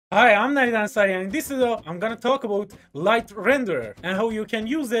Hi, I'm Niagara and in this video I'm gonna talk about light renderer and how you can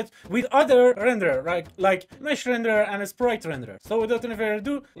use it with other renderer, right? Like mesh renderer and sprite renderer. So without any further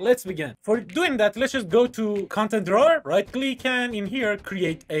ado, let's begin. For doing that, let's just go to content drawer, right click, and in here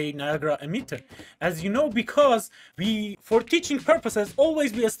create a Niagara emitter. As you know, because for teaching purposes,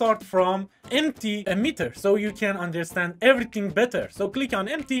 always we start from empty emitter so you can understand everything better. So click on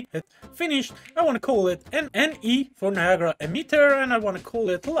empty, hit finish. I want to call it NE for Niagara emitter, and I want to call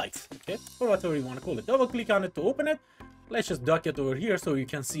it light, okay, or whatever you want to call it. Double click on it to open it. Let's just dock it over here so you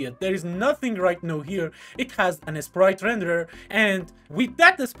can see it. There is nothing right now here. It has an sprite renderer, and with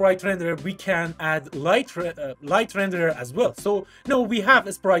that sprite renderer we can add light renderer as well. So no, we have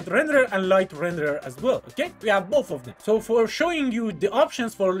a sprite renderer and light renderer as well. Okay, we have both of them. So for showing you the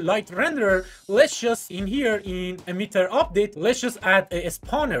options for light renderer, let's just in here in emitter update, let's just add a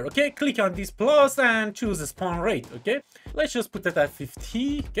spawner. Okay, click on this plus and choose a spawn rate. Okay, let's just put it at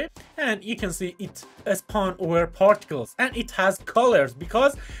 50. Okay, and you can see it spawn over particles. And it has colors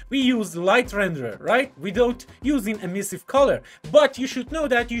because we use light renderer, right, without using emissive color. But you should know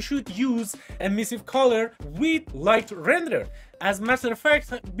that you should use emissive color with light renderer. As a matter of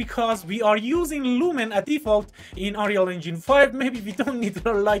fact, because we are using lumen at default in Unreal Engine 5, maybe we don't need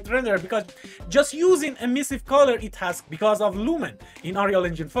a light renderer, because just using emissive color it has because of lumen in Unreal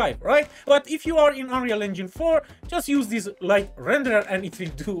Engine 5, right? But if you are in Unreal Engine 4, just use this light renderer and it will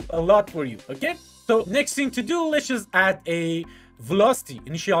do a lot for you. Okay, so next thing to do, let's just add a velocity,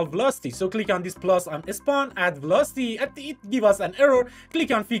 initial velocity. So click on this plus on spawn, add velocity, and it give us an error. Click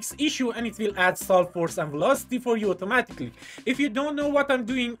on fix issue and it will add solve force and velocity for you automatically. If you don't know what I'm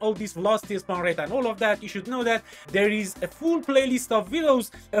doing, all this velocity, spawn rate and all of that, you should know that there is a full playlist of videos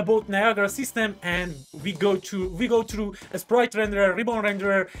about Niagara system, and we go through a sprite renderer, ribbon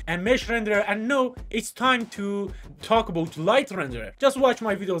renderer, and mesh renderer, and now it's time to talk about light renderer. Just watch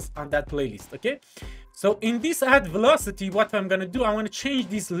my videos on that playlist. Okay, so in this add velocity, what I'm gonna do, I want to change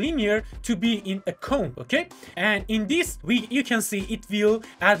this linear to be in a cone. Okay, and in this you can see it will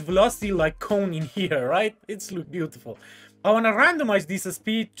add velocity like cone in here, right? It's look beautiful. I want to randomize this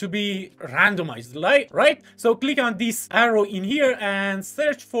speed to be randomized, right? So click on this arrow in here and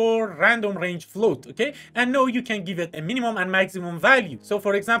search for random range float. Okay, and now you can give it a minimum and maximum value. So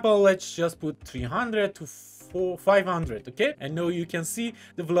for example, let's just put 300 to 500. Okay, and now you can see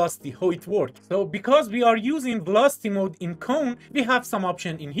the velocity, how it works. So because we are using velocity mode in cone, we have some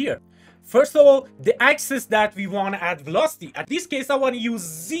option in here. First of all, the axis that we want to add velocity. At this case, I want to use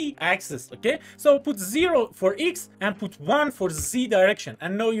Z axis. Okay, so put 0 for X and put 1 for Z direction,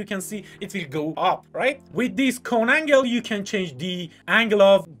 and now you can see it will go up, right? With this cone angle, you can change the angle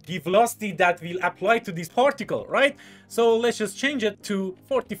of the velocity that will apply to this particle, right? So let's just change it to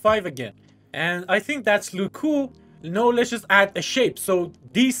 45 again. And I think that's look cool. Now let's just add a shape. So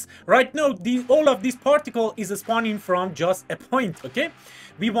this right now, all of this particle is spawning from just a point. Okay,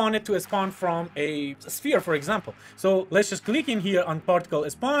 we want it to spawn from a sphere, for example. So let's just click in here on particle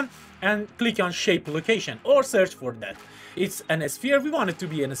spawn and click on shape location, or search for that. It's an sphere. We want it to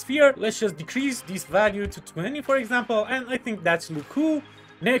be in a sphere. Let's just decrease this value to 20, for example, and I think that's look cool.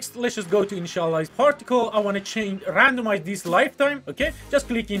 Next, let's just go to initialize particle. I want to randomize this lifetime. Okay, just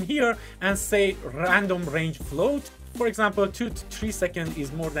click in here and say random range float. For example, 2 to 3 seconds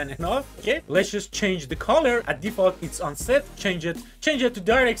is more than enough. Okay, let's just change the color. At default it's on set. Change it to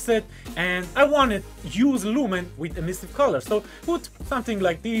direct set, and I want to use lumen with emissive color. So put something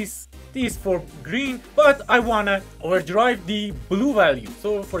like this for green, but I want to overdrive the blue value.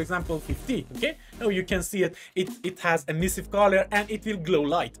 So for example 50. Okay, now you can see it has emissive color and it will glow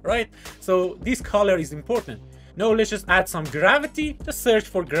light, right? So this color is important. Now let's just add some gravity. Just search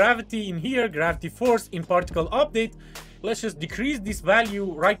for gravity in here, gravity force in particle update. Let's just decrease this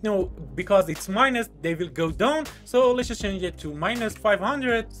value. Right now, because it's minus, they will go down. So let's just change it to minus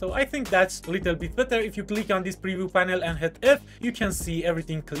 500. So I think that's a little bit better. If you click on this preview panel and hit F, you can see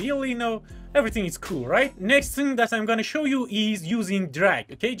everything clearly now. Everything is cool, right? Next thing that I'm going to show you is using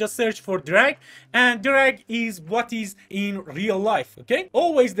drag. Okay, just search for drag, and drag is what is in real life. Okay,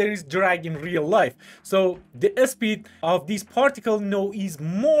 always there is drag in real life. So the speed of this particle now is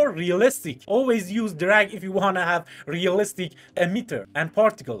more realistic. Always use drag if you want to have realistic emitter and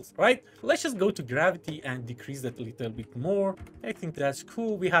particles, right? Let's just go to gravity and decrease that a little bit more. I think that's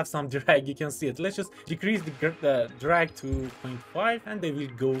cool. We have some drag, you can see it. Let's just decrease the drag to 0.5 and they will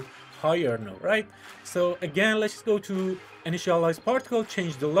go higher now, right? So again, let's just go to initialize particle,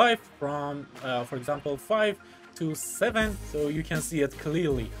 change the life from for example 5 to 7, so you can see it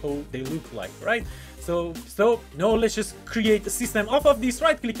clearly how they look like, right? So now let's just create a system off of this.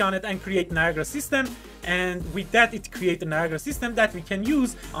 Right click on it and create Niagara system. and with that it creates a Niagara system that we can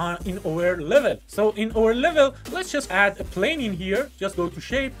use in our level. So in our level, let's just add a plane in here. Just go to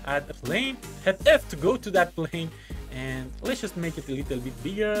shape, add a plane, hit F to go to that plane, and let's just make it a little bit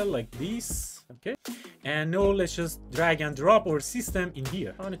bigger like this. Okay, and now let's just drag and drop our system in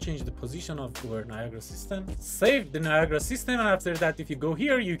here. I want to change the position of our Niagara system, save the Niagara system, and after that, if you go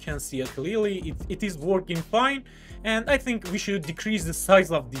here, you can see it clearly. It is working fine, and I think we should decrease the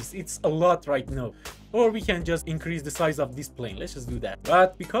size of this. It's a lot right now, or we can just increase the size of this plane. Let's just do that.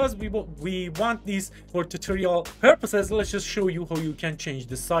 But because we want this for tutorial purposes, let's just show you how you can change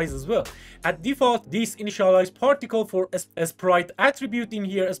the size as well. At default, this initialized particle for a sprite attribute in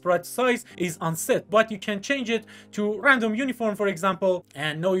here, a sprite size, is unset, but you can change it to random uniform, for example,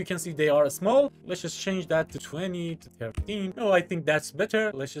 and now you can see they are small. Let's just change that to 20 to 13. No, I think that's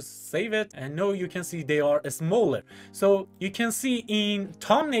better. Let's just save it, and now you can see they are smaller. So you can see in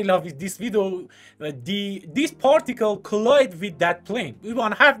thumbnail of this video, this particle collide with that plane. We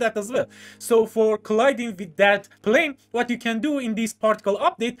want to have that as well. So for colliding with that plane, what you can do in this particle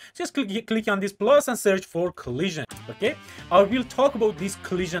update, just click on this plus and search for collision. Okay, I will talk about this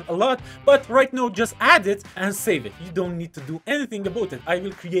collision a lot, but right now just add it and save it. You don't need to do anything about it. I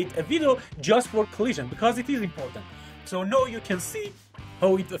will create a video just for collision because it is important. So now you can see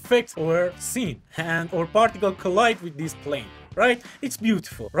how it affects our scene and our particle collide with this plane. Right, it's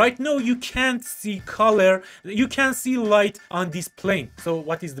beautiful. Right now you can't see color, you can't see light on this plane. So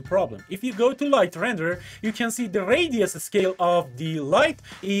what is the problem? If you go to light renderer, you can see the radius scale of the light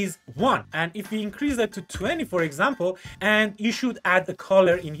is 1, and if we increase that to 20, for example, and you should add the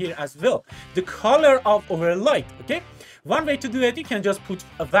color in here as well, the color of our light. Okay, one way to do it, you can just put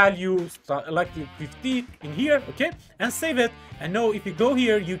a value like 50 in here, okay, and save it. And now if you go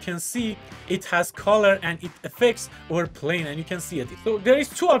here, you can see it has color and it affects our plane, and you can see it. So there is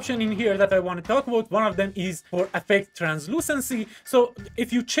two options in here that I want to talk about. One of them is for affect translucency. So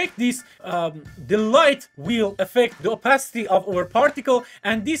if you check this, the light will affect the opacity of our particle,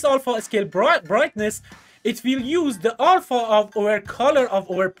 and this alpha scale brightness, it will use the alpha of our color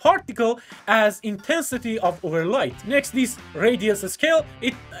of our particle as intensity of our light. Next, this radius scale,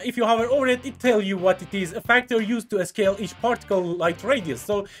 if you hover over it, it tells you what it is, a factor used to scale each particle light radius.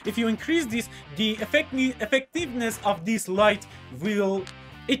 So if you increase this, the effectiveness of this light will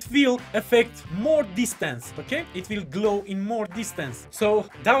affect more distance. Okay, it will glow in more distance. So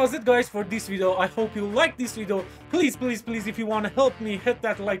that was it, guys, for this video. I hope you like this video. Please, if you want to help me, hit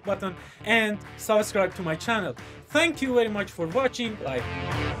that like button and subscribe to my channel. Thank you very much for watching.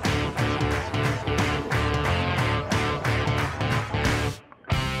 Bye.